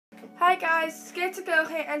Hi guys, Skater Girl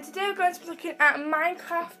here, and today we're going to be looking at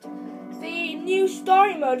Minecraft, the new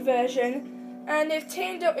story mode version, and they've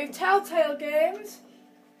teamed up with Telltale Games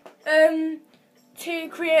to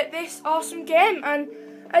create this awesome game. And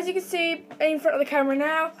as you can see in front of the camera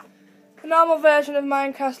now, the normal version of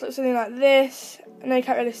Minecraft looks something like this, and you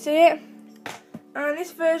can't really see it, and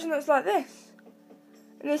this version looks like this,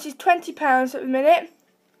 and this is £20 at the minute.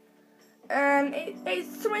 And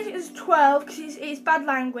it's something it's 12 because it's bad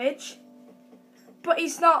language, but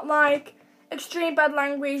it's not like extreme bad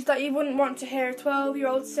language that you wouldn't want to hear a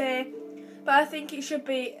 12-year-old say. But I think it should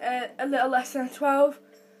be a little less than a 12.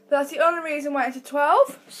 But that's the only reason why it's a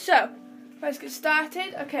 12. So let's get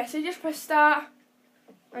started. Okay, so you just press start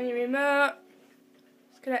on your remote.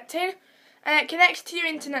 It's connecting, and it connects to your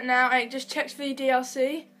internet now, and it just checks for your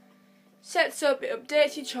DLC. Sets up, it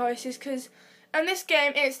updates your choices because. And this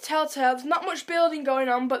game is Telltale. There's not much building going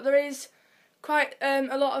on, but there is quite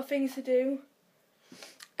a lot of things to do.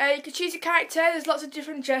 You can choose a character. There's lots of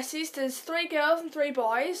different Jessies. There's 3 girls and 3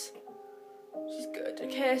 boys, which is good.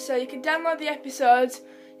 Okay, so you can download the episodes.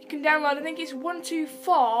 You can download, I think it's 1 to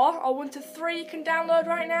 4 or 1 to 3 you can download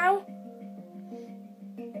right now.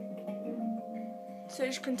 So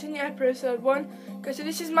just continue episode 1. Okay, so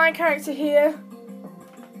this is my character here,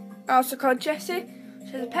 also called Jessie.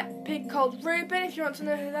 She has a pet pig called Ruben, if you want to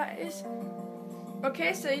know who that is.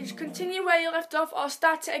 Okay, so you just continue where you left off or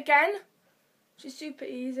start it again, which is super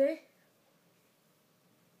easy.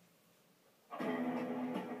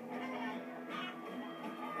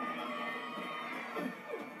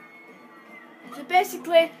 So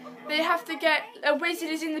basically, they have to get a wizard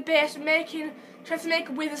is in the base trying to make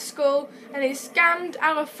a wither skull, and he scammed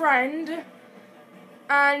our friend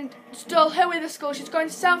and stole her wither skull. She's going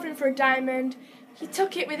to sell him for a diamond. He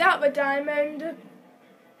took it without the diamond,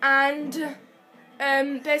 and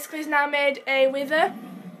basically has now made a wither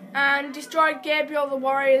and destroyed Gabriel the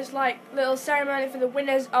Warrior's little ceremony for the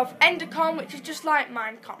winners of Endercon, which is just like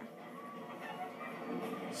Minecon.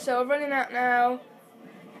 So we're running out now.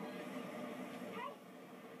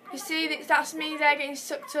 You see, that's me there getting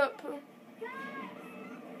sucked up.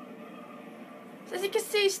 So as you can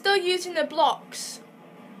see, still using the blocks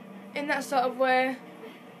in that sort of way.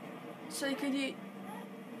 So you could use.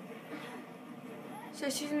 So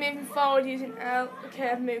she's moving forward using L. Okay,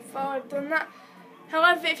 I've moved forward, done that.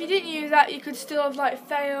 However, if you didn't use that, you could still have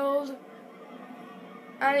failed.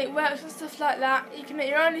 And it works and stuff like that. You can make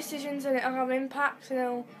your own decisions, and it'll have impacts, and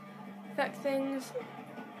it'll affect things.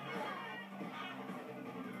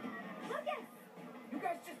 You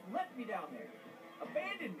guys just left me down there.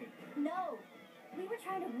 Abandoned me. No, we were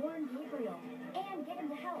trying to warn Gabriel and get him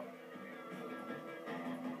to help.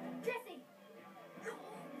 Jesse!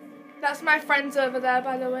 That's my friends over there,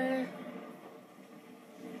 by the way.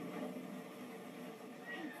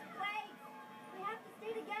 Wait! We have to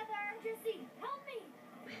stay together! Jesse, help me!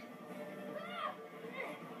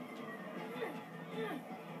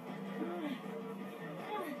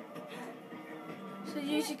 So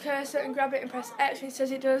use your cursor and grab it and press X, and it says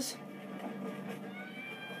it does.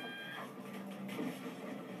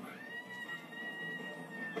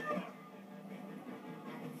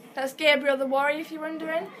 That's Gabriel the Warrior, if you're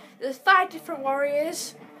wondering. There's 5 different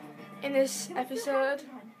warriors in this episode.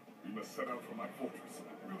 You must set out for my fortress.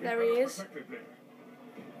 There he is.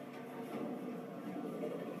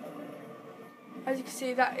 As you can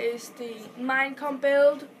see, that is the Minecon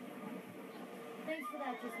build. Thanks for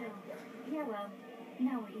that just now. Yeah, well,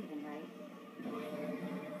 now we're even, right?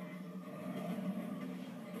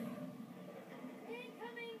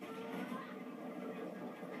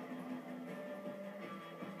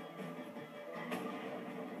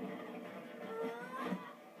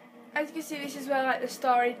 As you can see, this is where the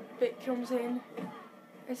story bit comes in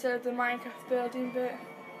instead of the Minecraft building bit.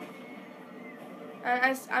 And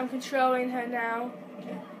as I'm controlling her now,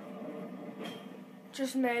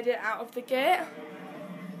 just made it out of the gate.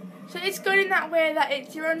 So it's good in that way that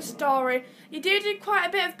it's your own story. You do quite a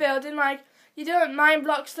bit of building, you don't mine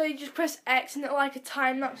blocks, so you just press X and it'll a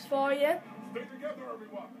time lapse for you. Stay together,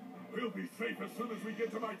 everyone. We'll be safe as soon as we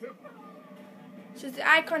get to my temple. So the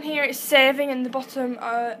icon here is saving in the bottom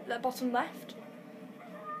left.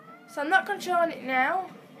 So I'm not controlling it now.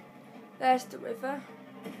 There's the river.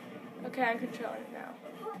 Okay, I'm controlling it now.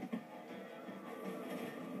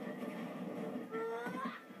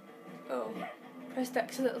 Oh, pressed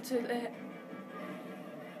X a little too late.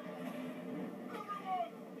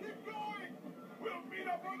 Everyone, keep going. We'll meet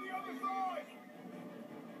up on the other side.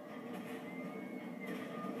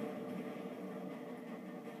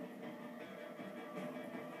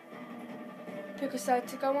 Pick a side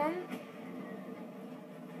to go on.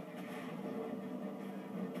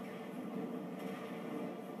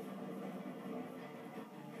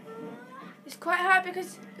 It's quite hard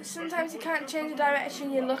because sometimes you can't change the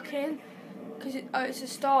direction you're looking because it's a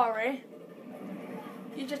story.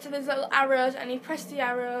 You just have those little arrows and you press the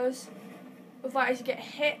arrows, otherwise you get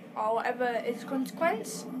hit or whatever is the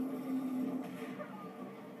consequence.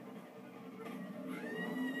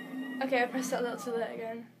 Okay, I pressed that a little too late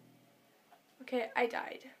again. Okay, I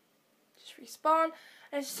died. Just respawn.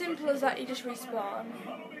 And it's simple as that, you just respawn.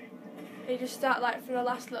 You just start like from the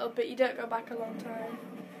last little bit, you don't go back a long time.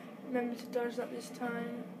 Remember to dodge that this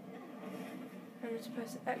time. Remember to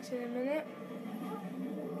press X in a minute.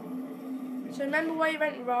 So remember where you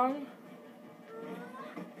went wrong.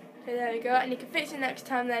 Okay, there we go. And you can fix it next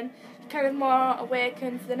time then. You're kind of more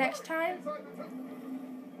awakened for the next time.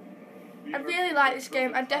 I really like this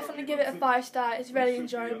game. I'd definitely give it a 5-star. It's really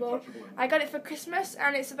enjoyable. I got it for Christmas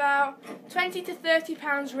and it's about £20 to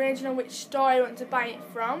 £30 ranging on which store you want to buy it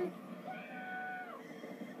from.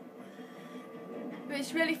 But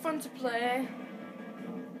it's really fun to play.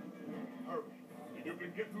 If you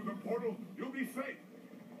can get through the portal, you'll be safe.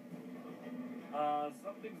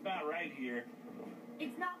 Something's not right here.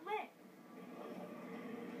 It's not lit.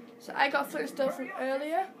 So I got Flintstone from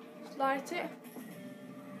earlier. Just light it.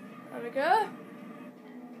 There we go.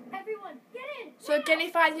 Everyone, get in! So again,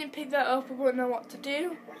 if I didn't pick that up, I wouldn't know what to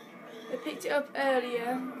do. I picked it up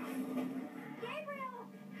earlier. Gabriel!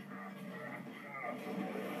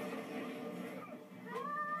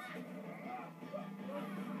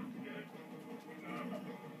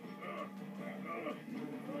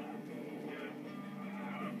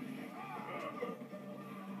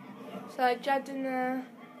 So I jabbed in there.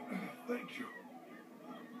 Thank you.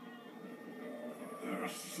 There are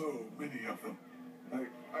so many of them.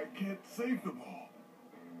 I can't save them all.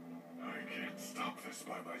 I can't stop this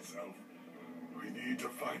by myself. We need to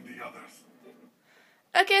find the others.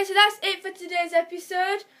 Okay, so that's it for today's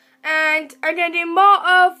episode. And I'm going to do more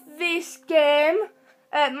of this game,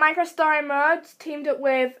 Minecraft Story Modes, teamed up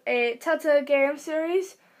with a Telltale game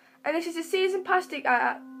series. And this is a season pass disc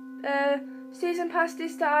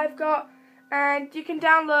that I've got. And you can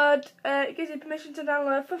download, it gives you permission to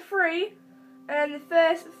download for free. And the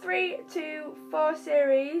first 3 to 4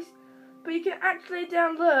 series, but you can actually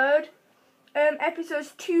download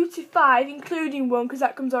episodes 2 to 5, including 1, because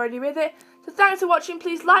that comes already with it. So thanks for watching.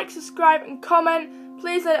 Please like, subscribe, and comment.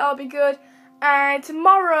 Please let it all be good. And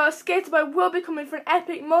tomorrow, Skaterboy will be coming for an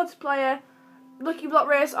epic multiplayer Lucky Block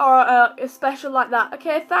race or a special like that.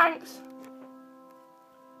 Okay, thanks.